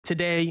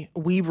Today,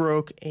 we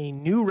broke a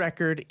new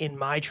record in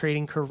my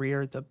trading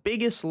career, the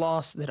biggest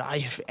loss that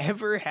I've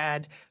ever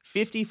had,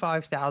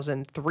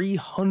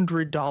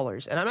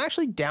 $55,300. And I'm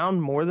actually down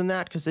more than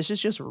that because this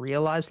is just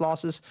realized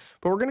losses,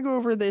 but we're going to go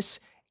over this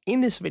in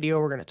this video.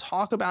 We're going to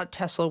talk about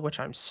Tesla, which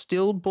I'm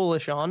still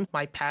bullish on.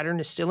 My pattern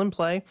is still in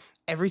play.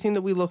 Everything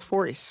that we look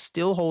for is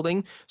still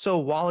holding. So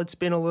while it's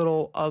been a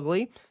little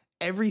ugly,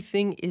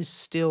 everything is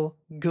still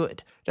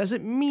good. Does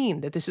it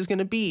mean that this is going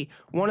to be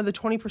one of the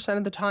 20%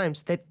 of the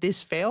times that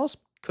this fails?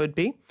 Could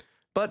be,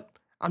 but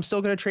I'm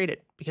still going to trade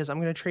it because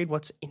I'm going to trade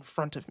what's in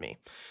front of me.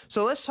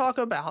 So let's talk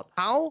about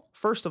how,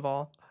 first of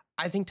all,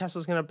 I think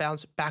Tesla's going to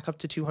bounce back up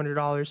to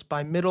 $200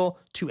 by middle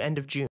to end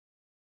of June.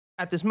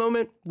 At this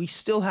moment, we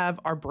still have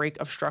our break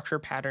of structure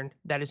pattern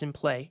that is in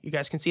play. You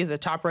guys can see at the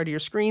top right of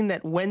your screen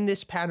that when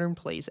this pattern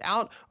plays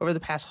out over the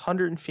past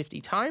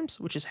 150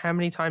 times, which is how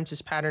many times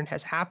this pattern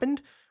has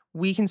happened,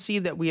 we can see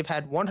that we have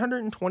had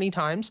 120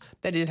 times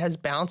that it has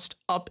bounced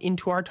up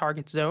into our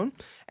target zone,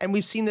 and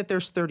we've seen that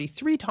there's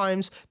 33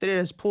 times that it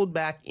has pulled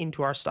back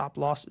into our stop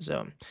loss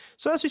zone.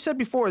 So as we said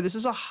before, this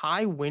is a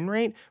high win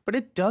rate, but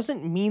it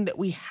doesn't mean that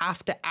we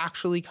have to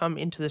actually come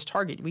into this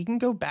target. We can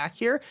go back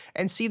here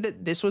and see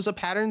that this was a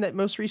pattern that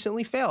most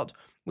recently failed.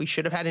 We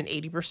should have had an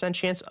 80%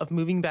 chance of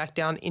moving back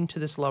down into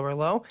this lower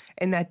low,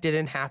 and that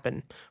didn't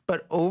happen.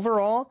 But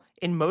overall,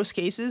 in most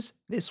cases,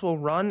 this will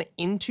run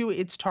into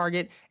its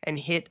target and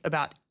hit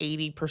about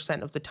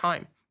 80% of the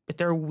time, but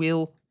there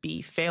will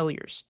be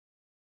failures.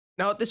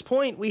 Now at this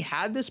point, we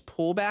had this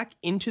pullback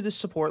into the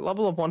support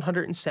level of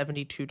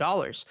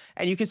 $172.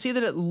 And you can see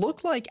that it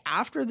looked like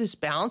after this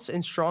bounce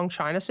and strong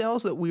China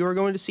sales that we were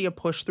going to see a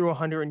push through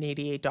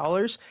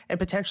 $188 and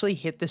potentially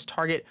hit this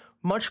target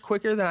much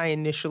quicker than I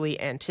initially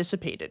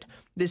anticipated.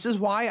 This is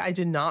why I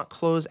did not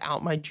close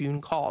out my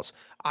June calls.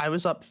 I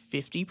was up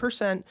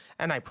 50%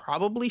 and I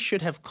probably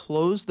should have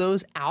closed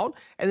those out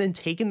and then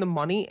taken the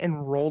money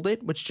and rolled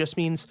it, which just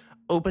means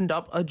opened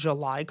up a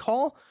July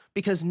call,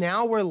 because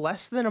now we're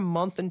less than a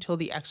month until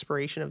the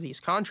expiration of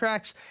these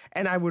contracts,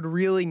 and I would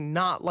really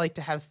not like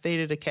to have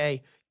theta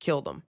decay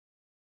kill them.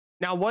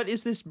 Now, what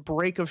is this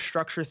break of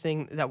structure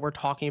thing that we're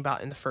talking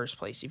about in the first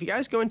place? If you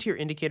guys go into your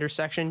indicator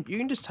section, you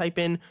can just type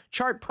in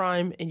chart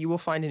prime and you will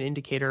find an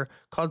indicator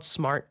called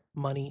smart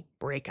money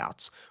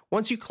breakouts.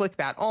 Once you click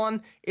that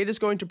on, it is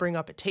going to bring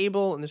up a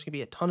table and there's going to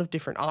be a ton of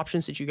different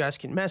options that you guys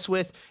can mess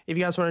with. If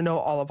you guys want to know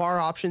all of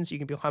our options, you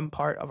can become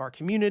part of our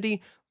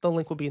community. The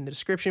link will be in the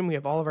description. We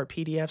have all of our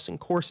PDFs and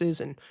courses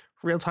and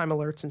real-time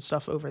alerts and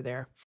stuff over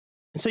there.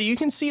 And so you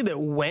can see that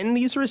when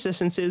these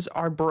resistances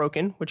are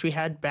broken, which we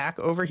had back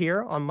over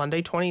here on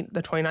Monday,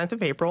 the 29th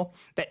of April,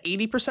 that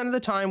 80% of the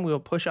time we will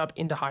push up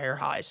into higher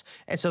highs.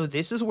 And so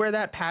this is where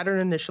that pattern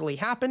initially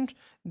happened.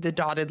 The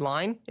dotted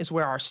line is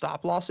where our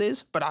stop loss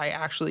is, but I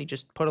actually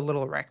just put a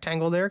little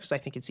rectangle there because I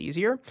think it's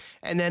easier.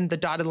 And then the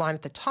dotted line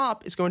at the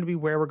top is going to be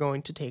where we're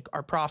going to take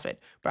our profit.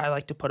 But I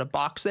like to put a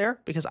box there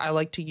because I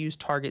like to use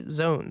target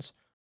zones.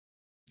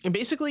 And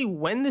basically,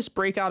 when this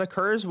breakout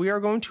occurs, we are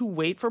going to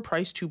wait for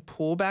price to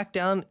pull back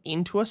down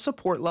into a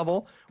support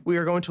level. We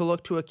are going to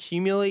look to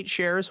accumulate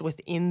shares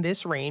within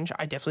this range.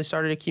 I definitely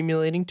started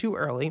accumulating too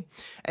early.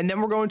 And then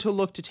we're going to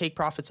look to take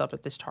profits up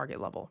at this target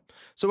level.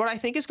 So what I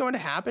think is going to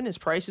happen is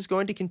price is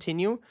going to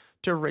continue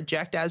to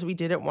reject as we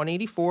did at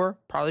 184,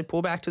 probably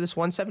pull back to this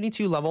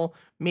 172 level.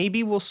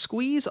 Maybe we'll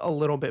squeeze a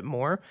little bit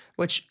more,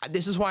 which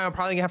this is why I'm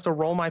probably gonna have to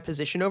roll my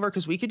position over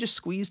because we could just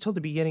squeeze till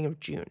the beginning of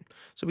June.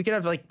 So we could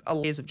have like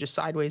a days of just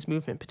sideways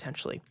movement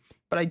potentially.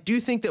 But I do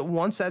think that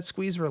once that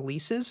squeeze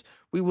releases,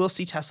 we will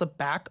see Tesla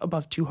back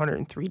above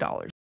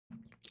 $203.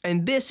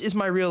 And this is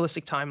my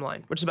realistic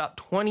timeline, which is about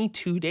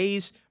 22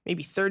 days,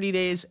 maybe 30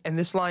 days. And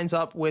this lines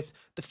up with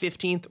the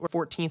 15th or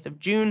 14th of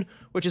June,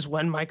 which is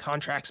when my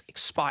contracts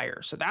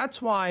expire. So that's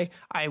why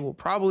I will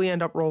probably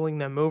end up rolling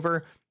them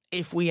over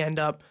if we end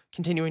up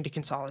continuing to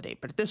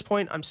consolidate. But at this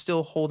point, I'm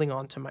still holding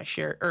on to my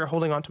share or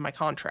holding on to my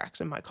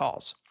contracts and my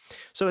calls.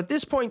 So at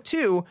this point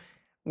too,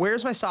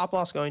 where's my stop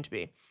loss going to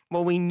be?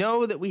 Well, we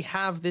know that we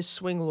have this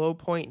swing low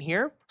point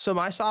here. So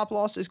my stop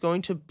loss is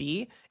going to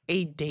be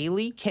a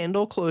daily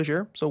candle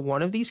closure. So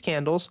one of these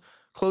candles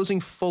closing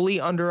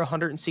fully under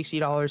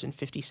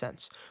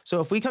 $160.50.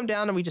 So if we come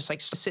down and we just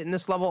like sit in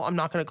this level, I'm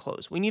not going to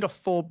close. We need a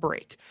full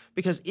break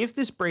because if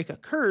this break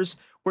occurs,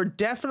 we're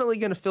definitely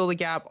going to fill the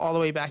gap all the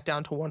way back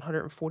down to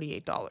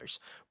 $148.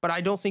 But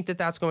I don't think that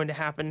that's going to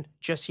happen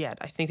just yet.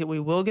 I think that we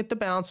will get the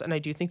bounce, and I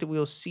do think that we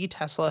will see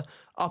Tesla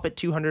up at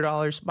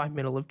 $200 by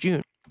middle of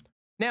June.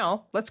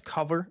 Now, let's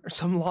cover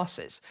some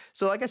losses.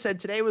 So like I said,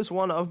 today was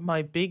one of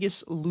my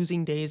biggest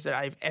losing days that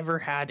I've ever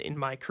had in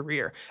my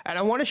career. And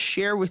I want to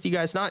share with you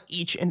guys not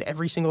each and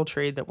every single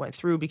trade that went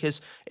through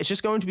because it's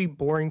just going to be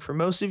boring for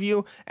most of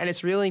you and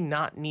it's really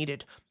not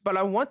needed. But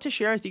I want to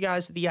share with you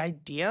guys the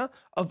idea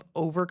of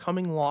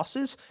overcoming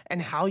losses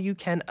and how you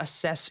can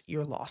assess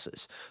your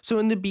losses. So,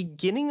 in the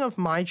beginning of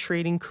my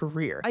trading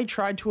career, I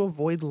tried to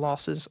avoid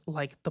losses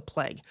like the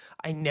plague.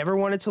 I never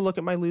wanted to look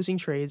at my losing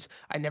trades.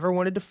 I never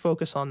wanted to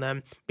focus on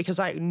them because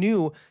I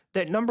knew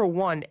that number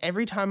one,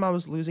 every time I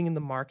was losing in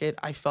the market,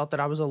 I felt that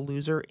I was a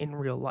loser in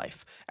real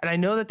life. And I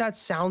know that that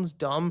sounds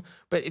dumb,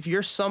 but if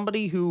you're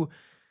somebody who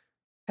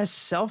has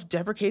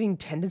self-deprecating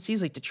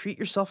tendencies, like to treat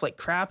yourself like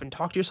crap and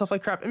talk to yourself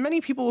like crap. And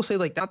many people will say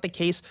like not the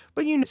case,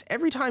 but you know,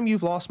 every time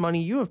you've lost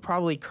money, you have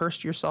probably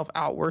cursed yourself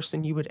out worse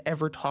than you would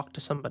ever talk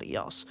to somebody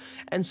else.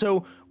 And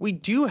so we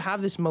do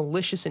have this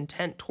malicious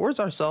intent towards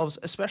ourselves,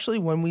 especially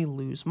when we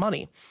lose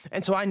money.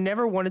 And so I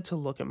never wanted to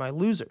look at my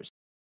losers.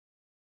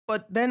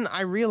 But then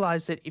I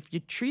realized that if you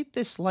treat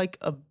this like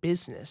a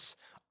business,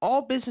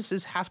 all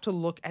businesses have to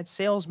look at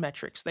sales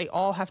metrics. They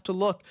all have to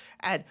look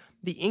at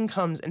the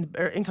incomes and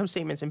income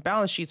statements and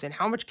balance sheets and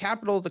how much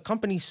capital the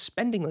company's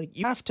spending. Like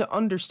you have to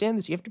understand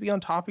this. You have to be on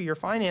top of your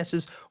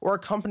finances or a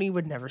company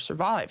would never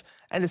survive.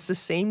 And it's the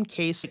same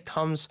case it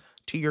comes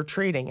to your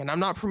trading. And I'm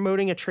not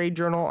promoting a trade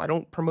journal. I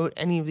don't promote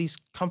any of these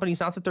companies.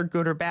 Not that they're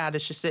good or bad.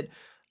 It's just that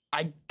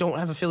I don't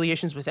have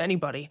affiliations with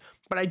anybody,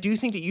 but I do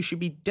think that you should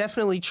be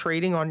definitely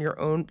trading on your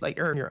own, like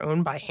or your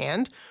own by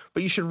hand,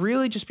 but you should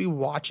really just be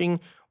watching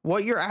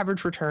what your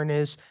average return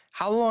is,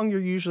 how long you're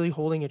usually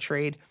holding a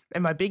trade.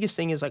 And my biggest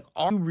thing is like,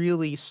 are you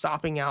really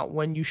stopping out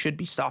when you should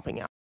be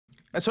stopping out?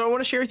 And so I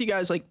want to share with you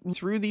guys like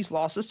through these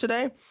losses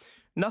today,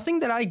 nothing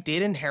that I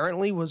did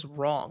inherently was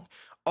wrong.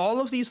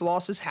 All of these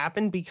losses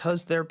happened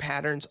because their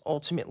patterns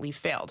ultimately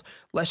failed.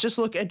 Let's just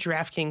look at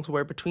DraftKings,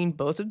 where between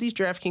both of these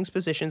DraftKings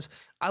positions,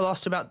 I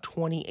lost about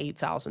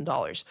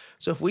 $28,000.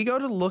 So if we go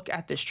to look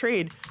at this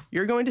trade,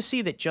 you're going to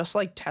see that just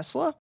like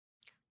Tesla,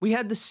 we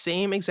had the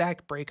same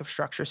exact break of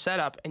structure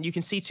setup. And you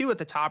can see too at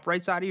the top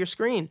right side of your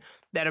screen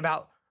that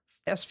about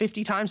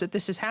 50 times that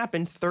this has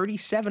happened,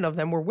 37 of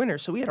them were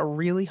winners. So we had a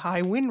really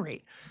high win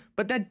rate.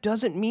 But that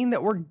doesn't mean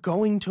that we're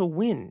going to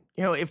win.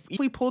 You know, if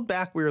we pulled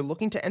back, we were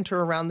looking to enter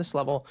around this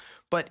level.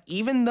 But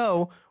even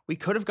though we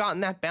could have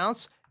gotten that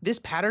bounce, this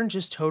pattern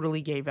just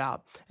totally gave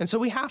out. And so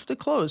we have to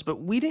close,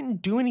 but we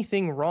didn't do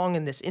anything wrong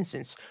in this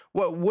instance.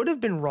 What would have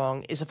been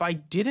wrong is if I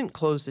didn't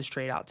close this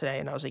trade out today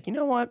and I was like, you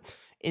know what?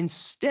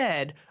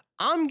 Instead,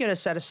 I'm going to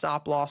set a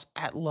stop loss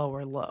at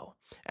lower low.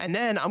 And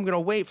then I'm going to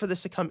wait for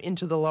this to come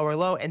into the lower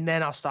low and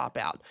then I'll stop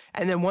out.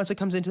 And then once it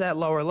comes into that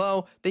lower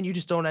low, then you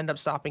just don't end up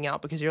stopping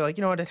out because you're like,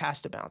 you know what, it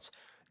has to bounce.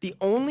 The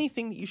only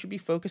thing that you should be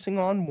focusing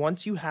on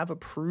once you have a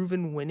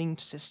proven winning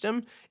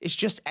system is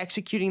just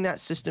executing that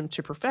system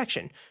to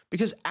perfection.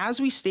 Because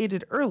as we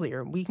stated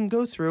earlier, we can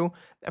go through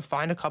and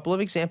find a couple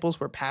of examples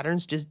where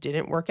patterns just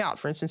didn't work out.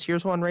 For instance,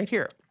 here's one right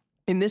here.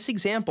 In this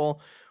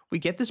example, we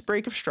get this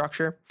break of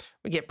structure,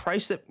 we get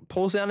price that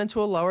pulls down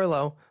into a lower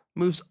low,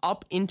 moves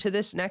up into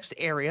this next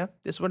area.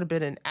 This would have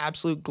been an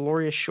absolute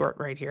glorious short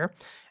right here.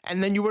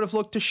 And then you would have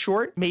looked to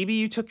short. Maybe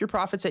you took your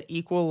profits at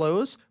equal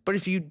lows, but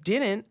if you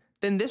didn't,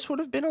 then this would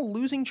have been a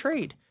losing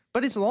trade.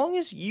 But as long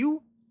as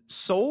you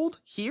sold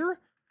here,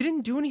 you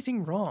didn't do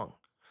anything wrong.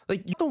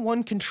 Like you're the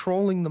one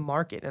controlling the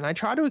market. And I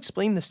try to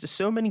explain this to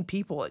so many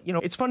people. You know,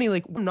 it's funny,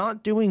 like when I'm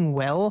not doing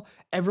well,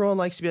 everyone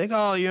likes to be like,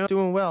 oh, you're not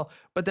doing well.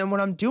 But then when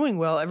I'm doing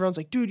well, everyone's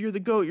like, dude, you're the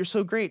GOAT. You're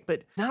so great.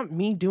 But not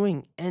me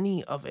doing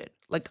any of it.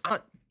 Like I'm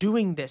not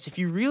doing this. If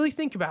you really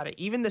think about it,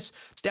 even this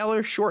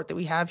stellar short that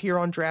we have here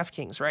on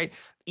DraftKings, right?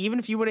 Even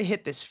if you would have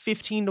hit this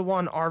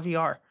 15-1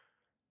 RVR,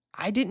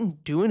 I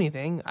didn't do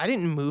anything. I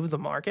didn't move the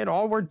market.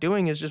 All we're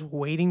doing is just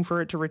waiting for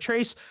it to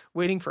retrace,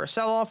 waiting for a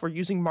sell-off. We're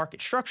using market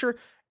structure.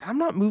 I'm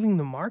not moving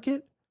the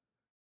market.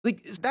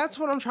 Like that's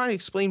what I'm trying to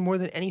explain more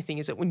than anything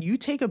is that when you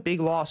take a big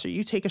loss or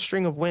you take a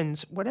string of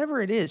wins,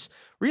 whatever it is,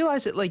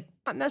 realize that like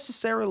not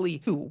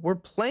necessarily you. We're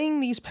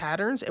playing these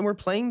patterns and we're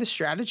playing the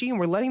strategy and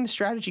we're letting the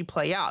strategy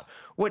play out.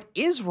 What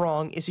is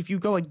wrong is if you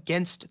go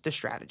against the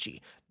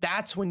strategy.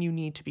 That's when you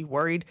need to be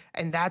worried.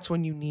 And that's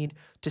when you need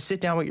to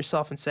sit down with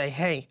yourself and say,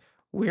 hey,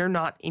 we're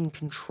not in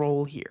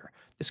control here.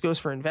 This goes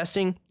for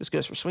investing. This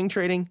goes for swing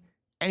trading,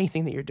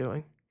 anything that you're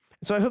doing.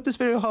 So I hope this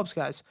video helps,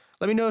 guys.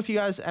 Let me know if you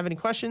guys have any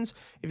questions,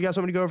 if you guys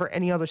want me to go over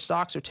any other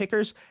stocks or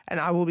tickers, and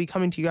I will be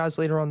coming to you guys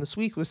later on this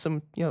week with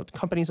some,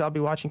 companies I'll be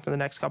watching for the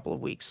next couple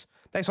of weeks.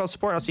 Thanks for all the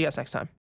support. I'll see you guys next time.